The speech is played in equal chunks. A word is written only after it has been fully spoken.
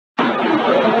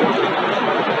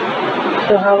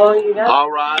So how long you got? All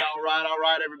right,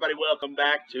 everybody. Welcome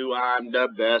back to I'm the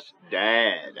Best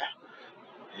Dad.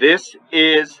 This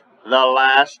is the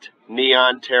last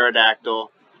neon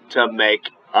pterodactyl to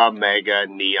make a mega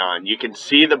neon. You can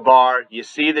see the bar. You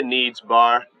see the needs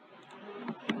bar.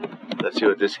 Let's see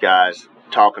what this guy's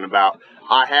talking about.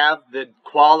 I have the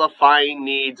qualifying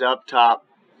needs up top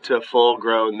to full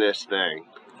grown this thing.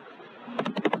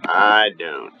 I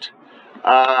don't.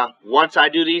 Once I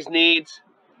do these needs,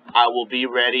 I will be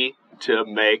ready to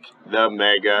make the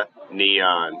mega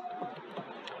neon.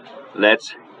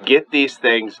 Let's get these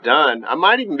things done. I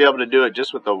might even be able to do it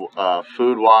just with the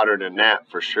food, water, and a nap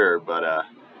for sure, but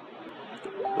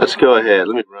let's go ahead.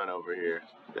 Let me run over here.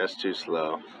 That's too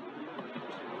slow.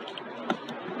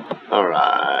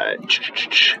 Alright.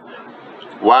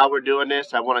 While we're doing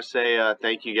this, I want to say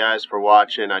thank you guys for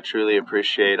watching. I truly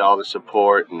appreciate all the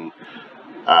support and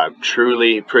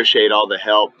truly appreciate all the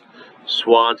help.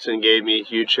 Swanson gave me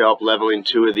huge help leveling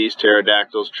 2 of these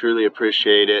pterodactyls. Truly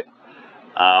appreciate it.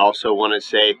 I also want to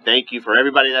say thank you for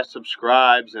everybody that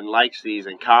subscribes and likes these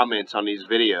and comments on these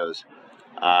videos.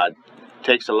 It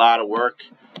takes a lot of work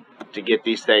to get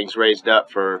these things raised up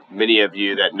for many of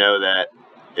you that know that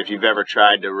if you've ever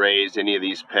tried to raise any of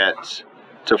these pets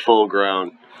to full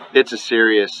grown, it's a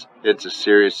serious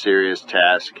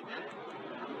task.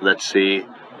 Let's see.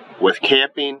 With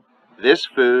camping, this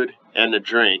food and the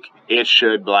drink, it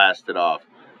should blast it off.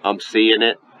 I'm seeing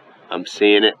it.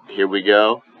 Here we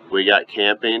go. We got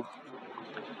camping.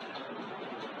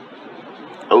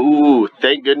 Oh,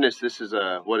 thank goodness this is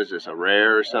what is this, a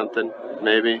rare or something,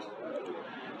 maybe?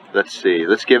 Let's see.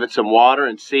 Let's give it some water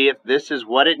and see if this is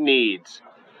what it needs.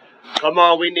 Come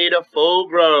on, we need a full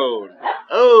grown.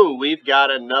 Oh, we've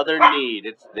got another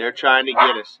need. They're trying to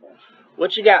get us.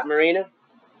 What you got, Marina?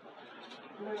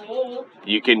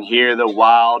 You can hear the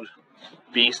wild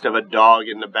beast of a dog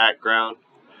in the background.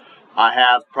 I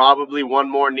have probably one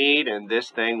more need and this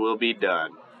thing will be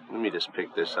done. Let me just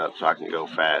pick this up so I can go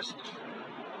fast.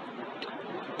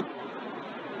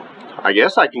 I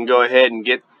guess I can go ahead and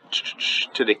get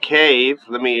to the cave.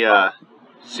 Let me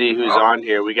see who's on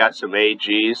here. We got some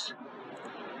AGs.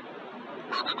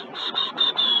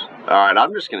 Alright,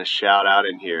 I'm just going to shout out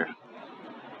in here.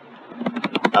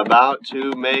 About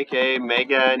to make a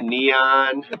mega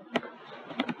neon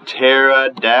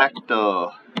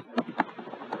pterodactyl.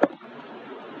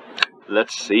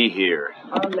 Let's see here.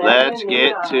 Let's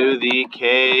get to the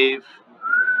cave.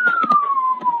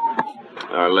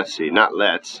 Or let's see, not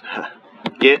let's.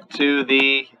 Get to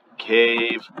the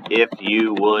cave if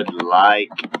you would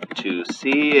like to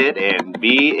see it and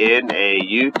be in a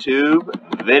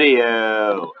YouTube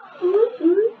video.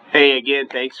 Hey, again,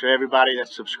 thanks for everybody that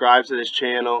subscribes to this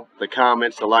channel, the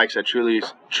comments, the likes. I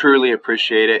truly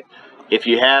appreciate it. If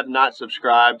you have not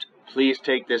subscribed, please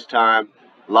take this time,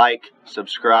 like,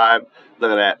 subscribe.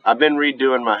 Look at that. I've been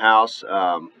redoing my house.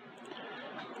 I'm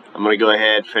going to go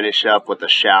ahead and finish up with a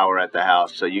shower at the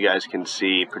house so you guys can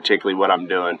see particularly what I'm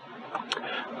doing.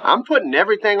 I'm putting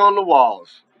everything on the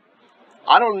walls.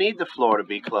 I don't need the floor to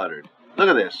be cluttered. Look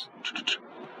at this.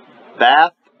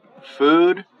 Bath,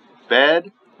 food,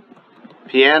 bed,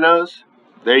 pianos.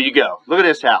 There you go. Look at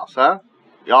this house, huh?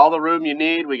 All the room you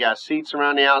need. We got seats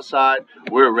around the outside.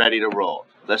 We're ready to roll.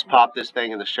 Let's pop this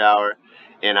thing in the shower.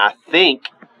 And I think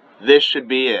this should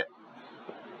be it.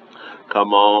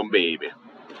 Come on, baby.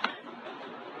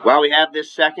 While we have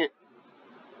this second,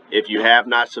 if you have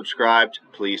not subscribed,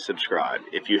 please subscribe.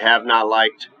 If you have not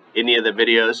liked any of the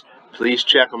videos, please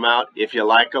check them out. If you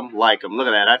like them, like them. Look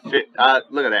at that.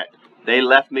 Look at that. They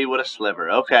left me with a sliver.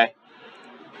 Okay.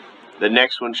 The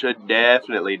next one should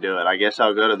definitely do it. I guess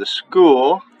I'll go to the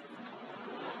school.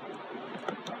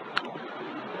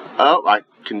 Oh, I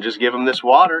can just give them this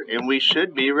water and we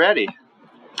should be ready.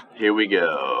 Here we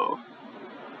go.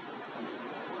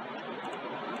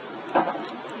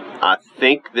 I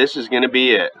think this is going to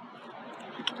be it.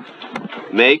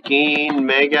 Making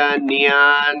mega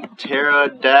neon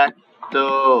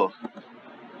pterodactyl.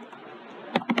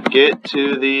 Get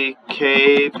to the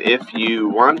cave if you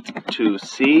want to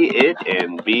see it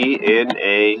and be in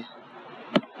a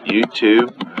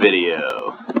YouTube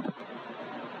video.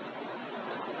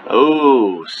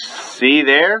 Oh, see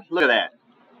there? Look at that.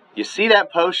 You see that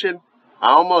potion? I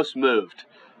almost moved.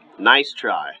 Nice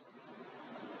try.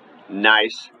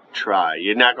 Nice try.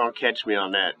 You're not going to catch me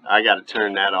on that. I got to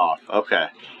turn that off. Okay.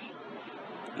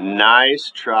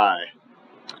 Nice try.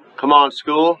 Come on,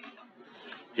 school.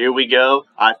 Here we go.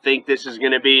 I think this is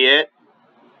going to be it.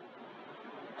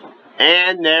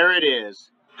 And there it is.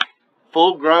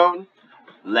 Full grown.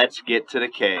 Let's get to the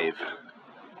cave.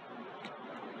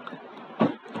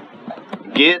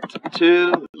 Get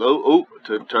to,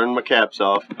 to turn my caps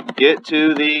off. Get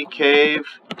to the cave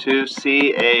to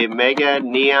see a mega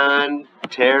neon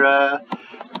pterodactyl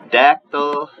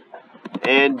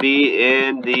and be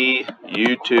in the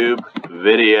YouTube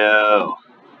video.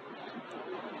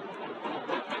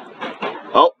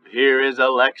 Oh, here is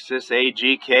Alexis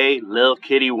AGK, Lil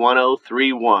Kitty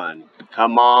 1031.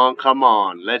 Come on, come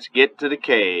on. Let's get to the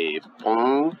cave.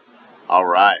 All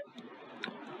right.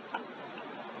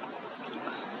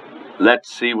 Let's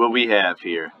see what we have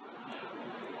here.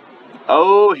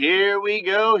 Oh, here we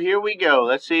go, here we go.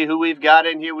 Let's see who we've got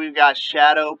in here. We've got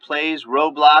Shadow Plays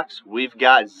Roblox. We've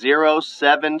got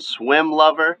 07 Swim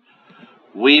Lover.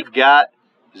 We've got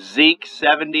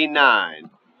Zeke79.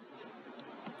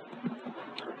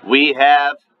 We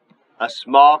have a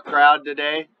small crowd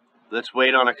today. Let's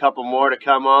wait on a couple more to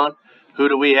come on. Who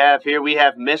do we have here? We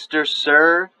have Mr.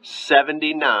 Sir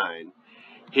 79.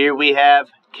 Here we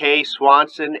have K.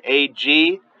 Swanson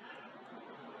AG.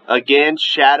 Again,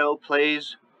 Shadow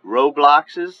Plays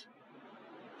Robloxes.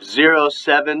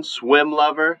 07 Swim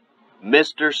Lover.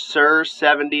 Mr. Sir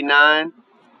 79.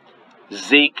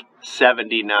 Zeke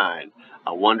 79.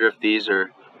 I wonder if these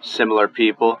are similar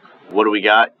people. What do we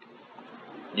got?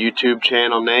 YouTube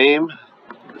channel name.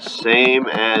 The same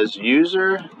as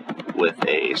user with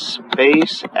a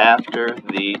space after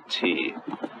the T.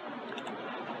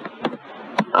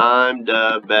 I'm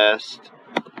the best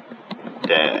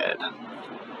dad.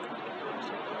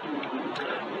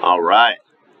 Alright.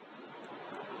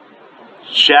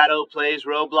 Shadow Plays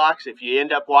Roblox. If you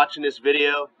end up watching this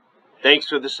video, thanks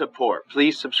for the support.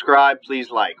 Please subscribe,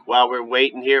 please like. While we're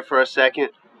waiting here for a second,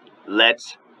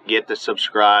 let's get the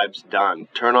subscribes done.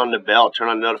 Turn on the bell, turn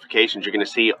on notifications. You're going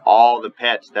to see all the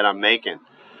pets that I'm making.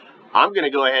 I'm going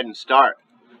to go ahead and start.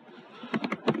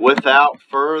 Without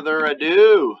further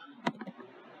ado,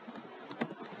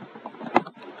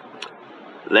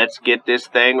 let's get this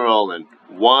thing rolling.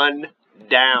 One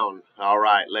down. All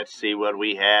right, let's see what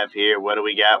we have here. What do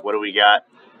we got? What do we got?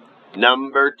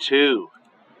 Number 2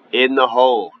 in the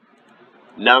hole.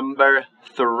 Number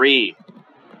 3.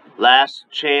 Last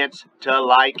chance to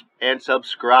like and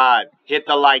subscribe. Hit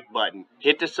the like button.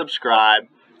 Hit the subscribe.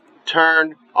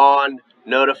 Turn on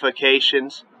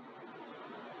notifications.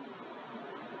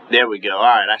 There we go. All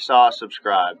right, I saw a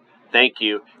subscribe. Thank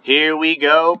you. Here we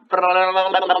go.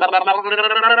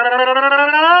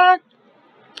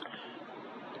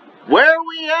 Where are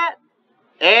we at?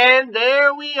 And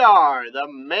there we are. The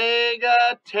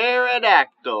Mega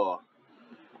Pterodactyl.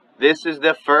 This is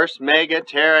the first Mega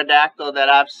Pterodactyl that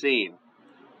I've seen.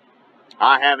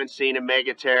 I haven't seen a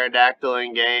Mega Pterodactyl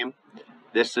in game.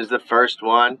 This is the first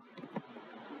one.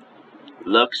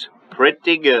 Looks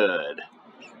pretty good.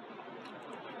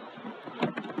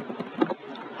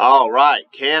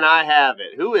 Alright, can I have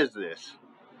it? Who is this?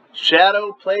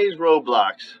 Shadow Plays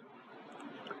Roblox.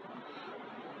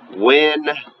 When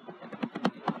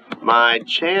my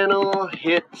channel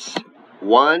hits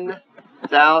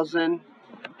 1,000...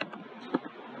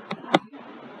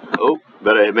 Oh,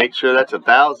 better make sure that's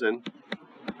 1,000.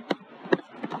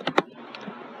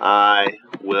 I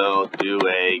will do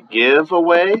a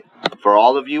giveaway for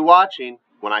all of you watching.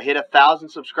 When I hit 1,000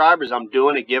 subscribers, I'm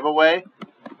doing a giveaway.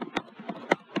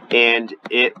 And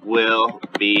it will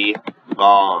be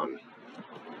on.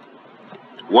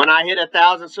 When I hit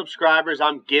 1,000 subscribers,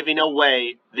 I'm giving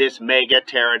away this Mega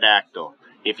Pterodactyl.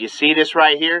 If you see this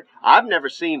right here, I've never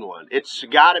seen one. It's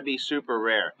got to be super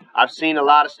rare. I've seen a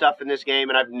lot of stuff in this game,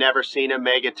 and I've never seen a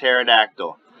Mega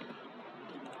Pterodactyl.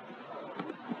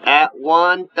 At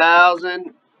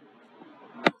 1,000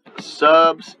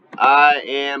 subs, I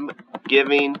am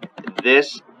giving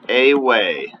this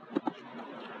away.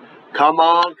 Come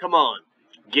on, come on.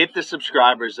 Get the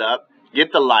subscribers up.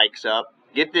 Get the likes up.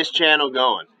 Get this channel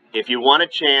going. If you want a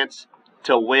chance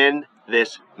to win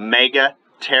this Mega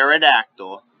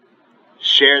Pterodactyl,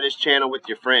 share this channel with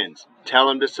your friends. Tell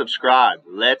them to subscribe.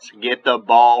 Let's get the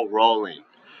ball rolling.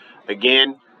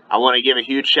 Again, I want to give a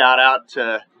huge shout out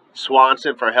to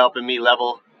Swanson for helping me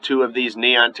level 2 of these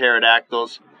neon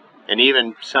pterodactyls, and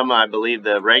even some, I believe,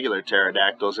 the regular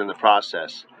pterodactyls in the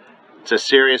process. It's a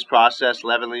serious process,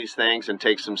 leveling these things, and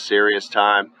takes some serious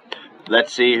time.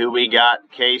 Let's see who we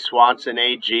got. K. Swanson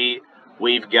AG.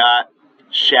 We've got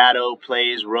Shadow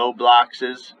Plays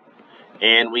Robloxes.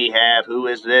 And we have, who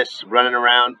is this running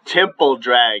around? Temple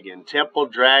Dragon. Temple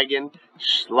Dragon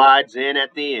slides in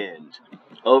at the end.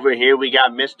 Over here we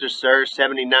got Mr. Sir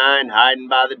 79 hiding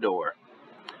by the door.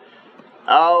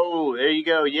 Oh, there you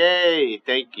go. Yay.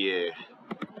 Thank you.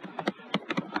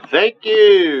 Thank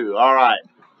you. All right.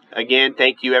 Again,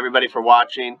 thank you everybody for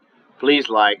watching. Please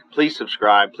like, please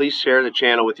subscribe, please share the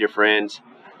channel with your friends,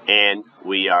 and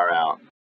we are out.